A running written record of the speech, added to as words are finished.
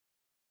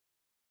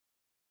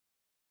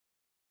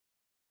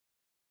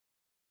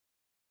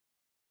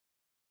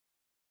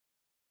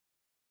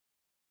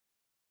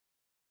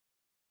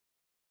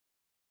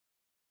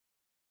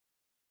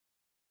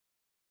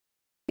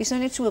Dis nou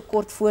net so 'n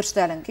kort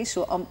voorstellingkie,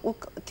 so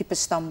ook 'n tipe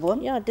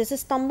stamboom. Ja, dis 'n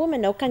stamboom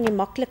en nou kan jy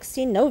maklik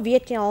sien. Nou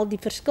weet jy al die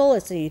verskil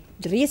as jy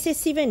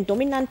resessiewe en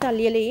dominante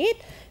allele het.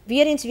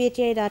 Weereens weet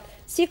jy dat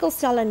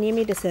sikelselle neem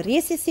jy dis 'n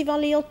resessiewe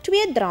alleel,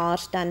 2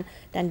 draers dan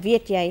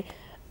weet jy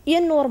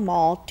 1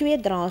 normaal,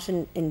 2 draers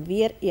en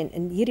weer 1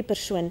 in hierdie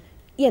persoon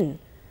 1.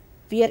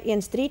 Weer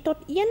eens 3 tot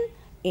 1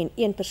 en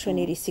 1 persoon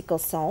hierdie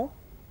sikelsel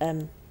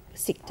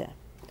siekte.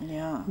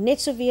 Ja.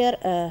 Net so weer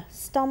 'n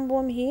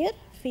stamboom hier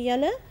vir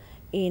julle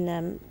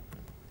en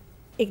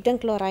ek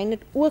dink Lorraine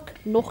het ook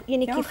nog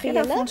enetjie vir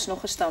Ja, julle. ons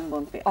nog 'n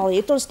stamboompie. Al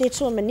het ons net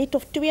so 'n minuut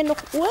of 2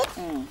 nog oor.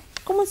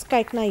 Kom ons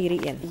kyk na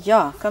hierdie een.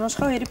 Ja, kan ons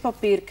gou hierdie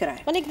papier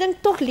kry? Want ek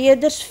dink tog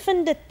leerders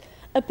vind dit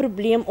 'n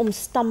probleem om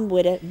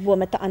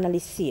stambome te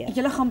analiseer.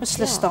 Julle gaan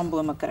beslis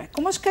stambome kry.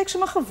 Kom ons kyk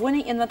sommer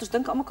gewone een want ons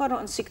dink almekaar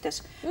daaraan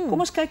siektes. Kom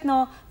ons kyk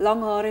na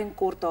lang hare en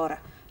kort hare.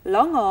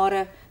 Lang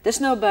hare, dis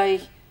nou by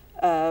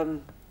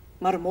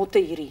marmotte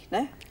hierdie,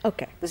 né?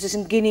 Okay. This is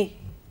in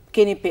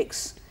guinea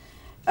pigs.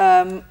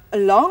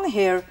 Long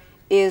hair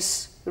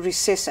is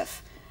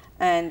recessive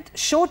and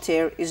short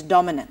hair is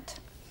dominant.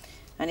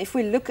 And if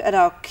we look at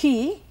our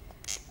key,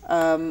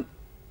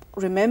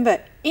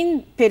 remember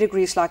in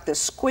pedigrees like this,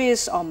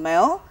 squares are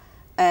male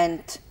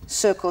and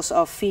circles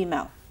are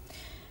female.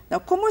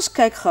 Nou kom ons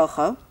kyk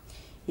gou-gou.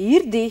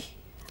 Hierdie,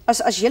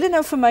 as julle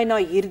nou vir my na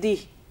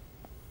hierdie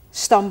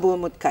stamboom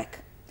moet kyk,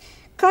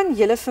 kan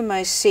julle vir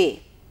my sê,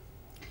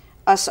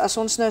 as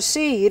ons nou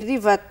sê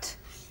hierdie wat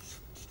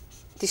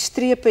die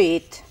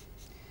strepe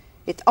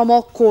het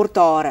almal kort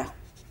hare.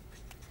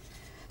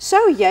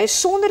 Sou jy,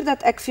 sonder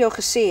dat ek vir jou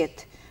gesê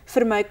het,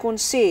 vir my kon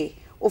sê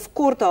of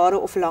kort hare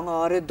of lang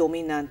hare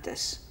dominant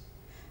is?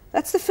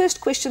 That's the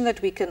first question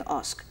that we can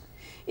ask.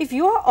 If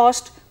you are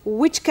asked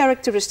which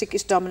characteristic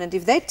is dominant,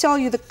 if they tell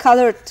you the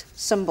colored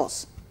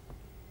symbols,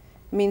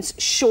 means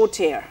short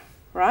hair,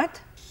 right?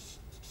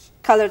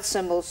 Colored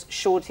symbols,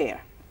 short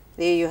hair.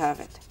 There you have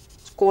it.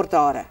 Kort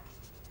hare.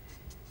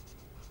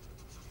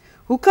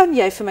 Hoe kan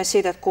jy vir my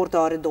sê dat kort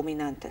hare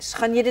dominant is?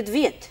 Gaan jy dit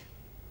weet?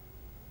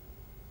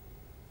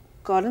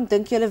 Karen,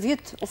 dink jy hulle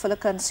weet of hulle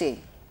kan sê?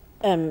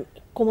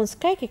 Kom ons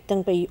kyk, ek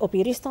dink op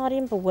hierdie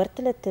stadium behoort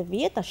hulle te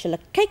weet, as jy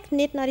kyk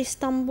net na die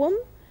stamboom,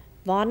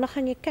 waarna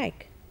gaan jy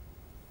kyk?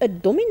 'n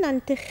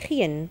Dominante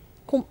geen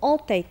kom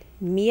altyd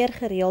meer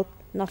gereeld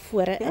na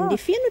vore in die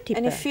fenotipe.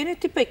 In die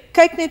fenotipe,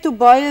 kyk net hoe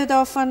baie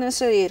daarvan is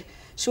hier.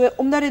 So,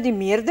 omdat dit die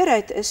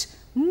meerderheid is,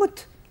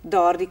 moet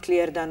daardie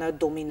kleur dan nou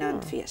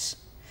dominant wees.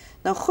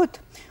 Nou goed,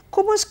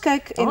 kom ons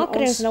kyk en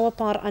kry ons nou 'n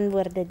paar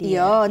antwoorde die.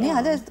 Ja, nee,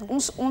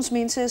 ons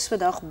mense is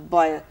vandag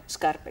baie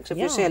skerp. Ek sou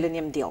sê hulle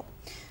neem deel.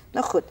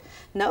 Nou goed,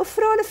 nou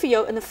vra hulle vir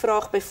jou in 'n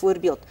vraag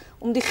byvoorbeeld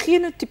om die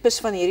genotipes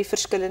van hierdie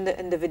verskillende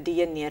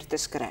individue neer te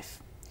skryf.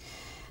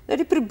 Nou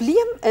die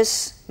probleem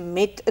is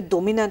met 'n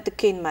dominante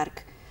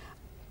kenmerk.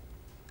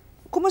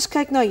 Kom ons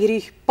kyk na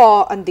hierdie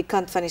pa aan die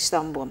kant van die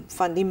stamboom,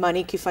 van die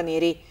mannetjie van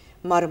hierdie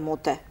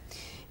marmotte.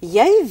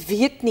 Jy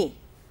weet nie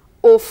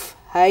of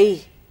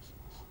hy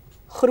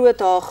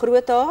groot H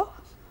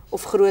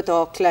of groot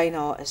H klein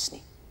h is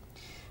nie.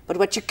 But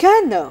what you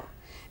can know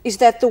is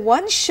that the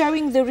one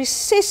showing the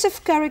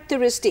recessive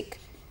characteristic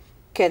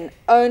can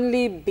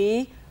only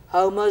be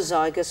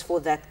homozygous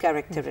for that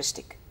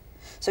characteristic.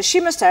 So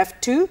she must have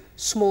 2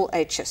 small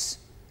h's,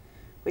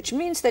 which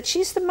means that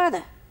she's the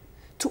mother.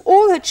 To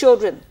all her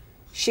children,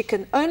 she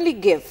can only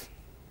give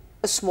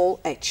a small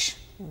h.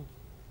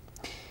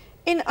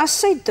 En as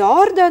sy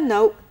daar dan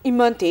nou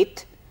iemand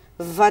het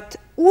wat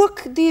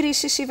ook die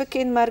resessiewe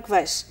kenmerk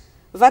wys,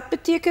 wat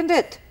beteken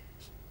dit?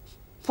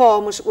 Pa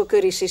moes ook 'n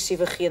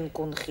resessiewe geen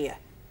kon gee.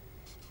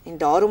 En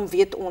daarom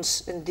weet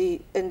ons in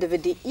die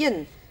individu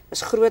 1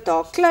 is groot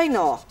H klein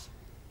h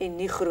en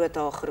nie groot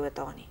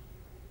H nie.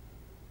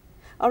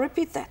 I'll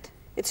repeat that.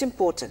 It's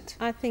important.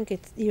 I think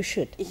you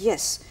should.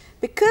 Yes,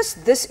 because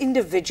this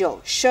individual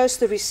shows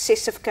the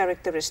recessive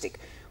characteristic,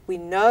 we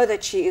know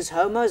that she is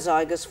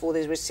homozygous for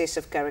this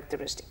recessive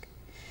characteristic.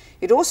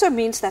 It also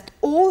means that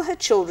all her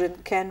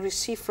children can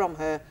receive from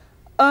her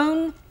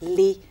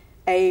only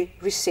a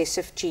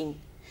recessive gene,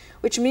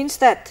 which means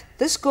that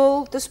this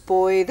girl, this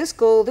boy, this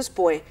girl, this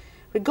boy,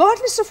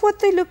 regardless of what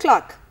they look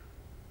like,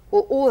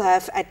 will all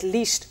have at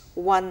least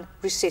one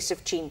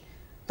recessive gene,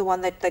 the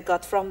one that they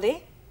got from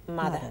their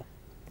mother.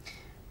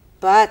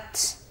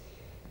 But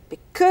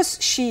because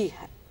she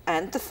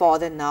and the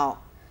father now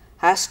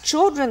has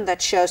children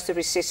that shows the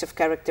recessive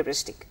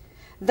characteristic,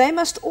 they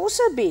must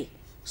also be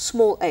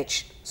small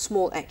h,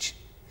 small h.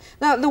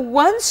 Now, the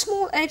one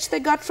small h they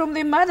got from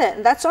their mother,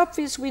 and that's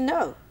obvious, we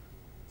know.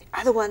 The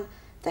other one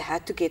they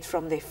had to get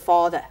from their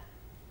father,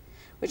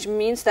 which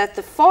means that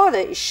the father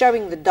is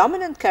showing the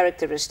dominant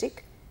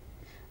characteristic,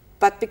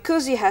 but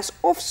because he has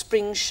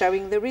offspring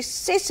showing the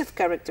recessive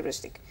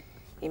characteristic,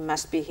 he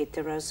must be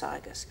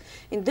heterozygous.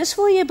 En dis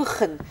waar jy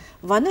begin,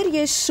 wanneer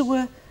jy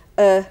so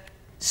 'n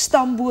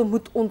stamboom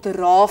moet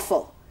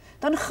ontrafel,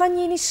 dan gaan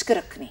jy nie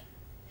skrik nie.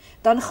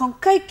 Dan gaan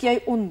kyk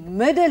jy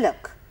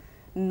onmiddellik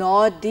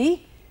na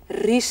die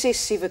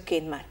resessiewe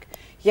kenmerk.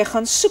 Jy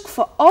gaan soek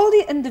vir al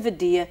die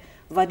individue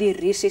wat die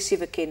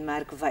resessiewe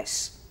kenmerk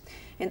wys.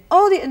 En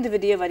al die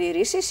individue wat die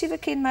resessiewe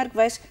kenmerk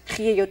wys,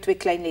 gee jou 2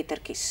 klein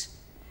lettertjies.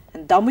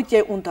 En dan moet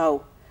jy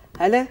onthou,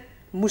 hulle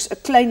moes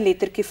 'n klein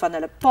lettertjie van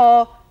hulle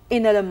pa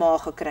en hulle ma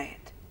gekry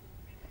het.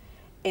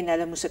 En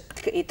hulle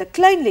het 'n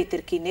klein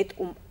lettertjie net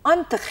om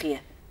aan te gee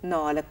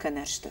na hulle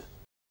kinders toe.